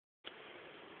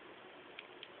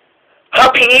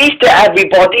Happy Easter,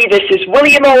 everybody. This is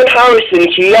William Owen Harrison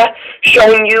here,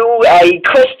 showing you a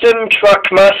custom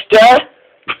trackmaster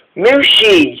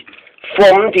mushi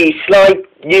from the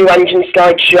new engine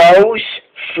slideshows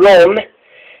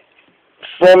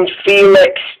from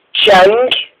Felix Cheng,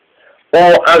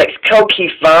 or Alex Koki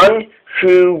fan,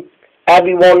 who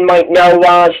everyone might know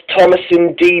as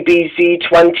Thomason DBZ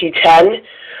 2010,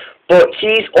 but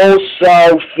he's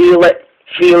also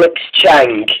Felix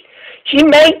Cheng. He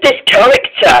made this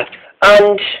character,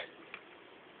 and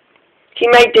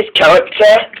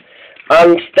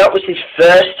that was his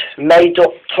first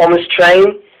made-up Thomas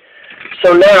train.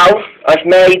 So now I've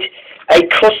made a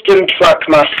custom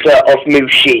trackmaster of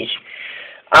mushi,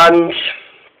 and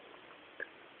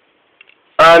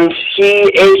he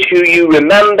is who you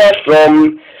remember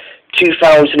from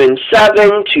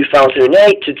 2007,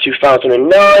 2008 to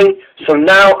 2009. So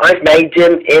now I've made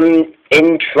him in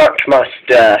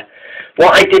trackmaster.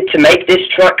 What I did to make this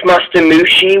trackmaster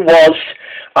mushi was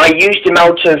I used him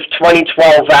out of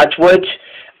 2012 Edward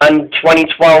and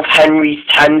 2012 Henry's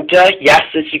Tender. Yes,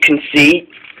 as you can see,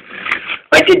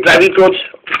 I did very good.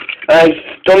 I've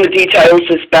done the details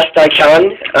as best I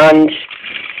can, and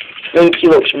I think he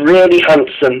looks really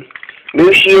handsome.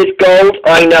 Mushi is gold,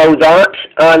 I know that,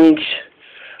 and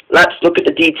let's look at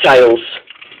the details.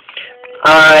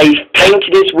 I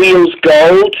painted his wheels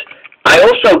gold. I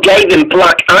also gave him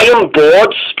black iron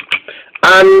boards,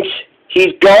 and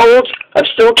he's gold. I've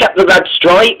still kept the red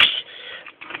stripes.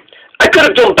 I could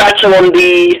have done better on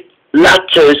the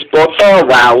letters, but oh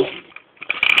well.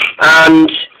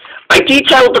 And I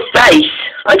detailed the face.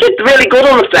 I did really good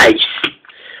on the face.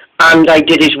 And I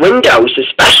did his windows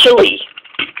especially.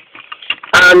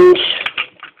 And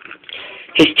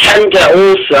his tender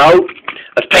also.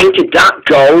 I've painted that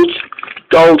gold.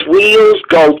 Gold wheels,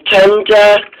 gold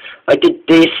tender. I did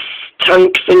this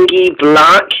tank thingy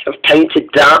black. I've painted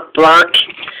that black.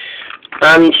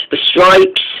 And the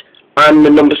stripes and the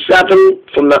number 7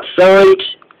 from that side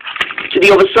to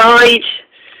the other side.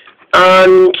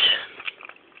 And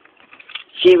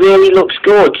he really looks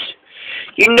good.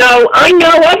 You know, I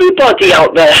know everybody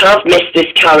out there have missed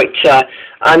this character,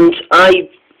 and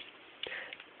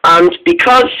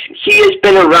because he has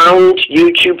been around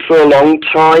YouTube for a long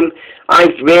time,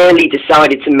 I've really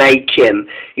decided to make him.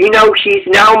 You know, he's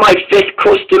now my 5th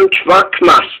custom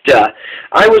trackmaster.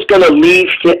 I was going to leave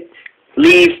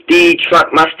the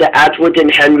trackmaster Edward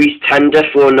and Henry's Tender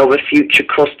for another future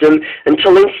custom,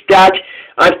 until instead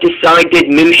I've decided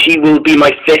mushi will be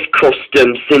my 5th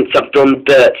custom since I've done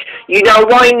Bert. You know,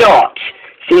 why not?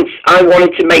 Since I've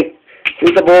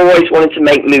always wanted to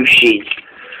make mushis.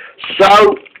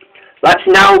 So let's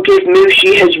now give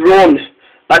mushi his run.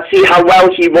 Let's see how well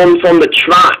he runs on the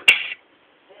tracks.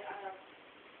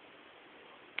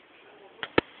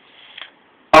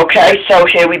 Okay, so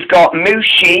here we've got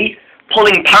mushi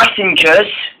pulling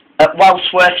passengers at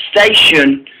Wellsworth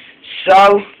Station.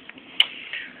 So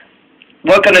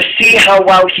we're going to see how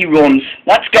well he runs.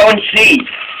 Let's go and see.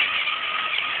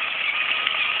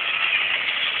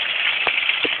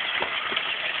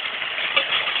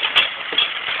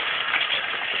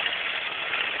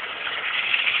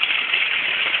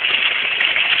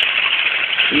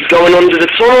 He's going under the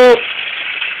tunnel.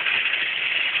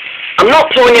 I'm not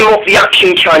pulling him up the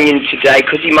Action Canyon today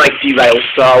because he might derail,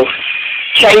 so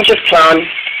change of plan.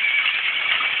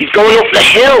 He's going up the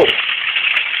hill.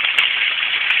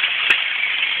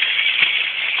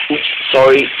 Oops,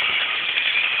 sorry.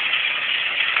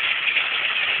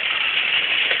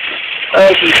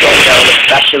 And he's going down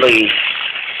especially.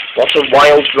 What a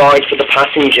wild ride for the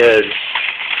passengers.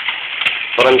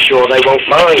 But I'm sure they won't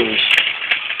mind.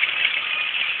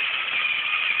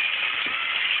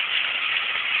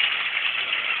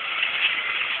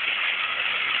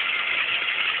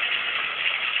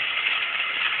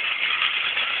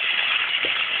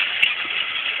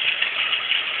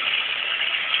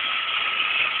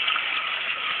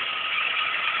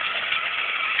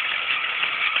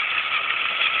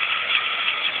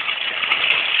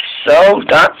 So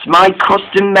that's my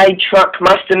custom-made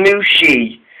trackmaster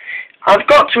mushi. I've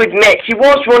got to admit, he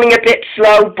was running a bit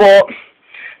slow, but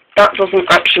that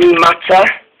doesn't actually matter.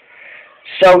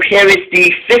 So here is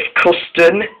the 5th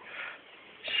custom.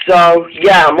 So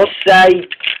yeah, I must say,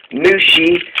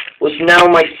 mushi was now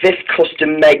my 5th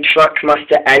custom-made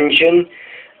trackmaster engine.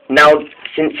 Now,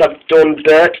 since I've done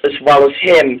Bert as well as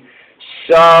him.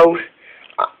 So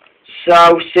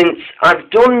since I've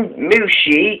done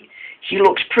mushi, he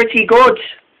looks pretty good.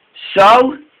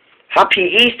 So, happy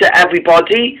Easter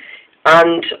everybody,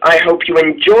 and I hope you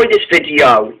enjoy this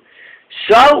video.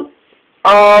 So,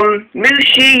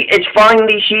 mushi is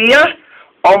finally here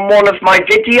on one of my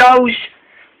videos,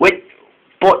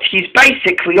 but he's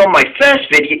basically on my first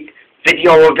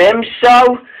video of him,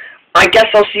 so I guess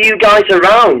I'll see you guys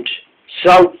around.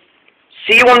 So,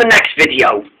 see you on the next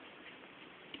video.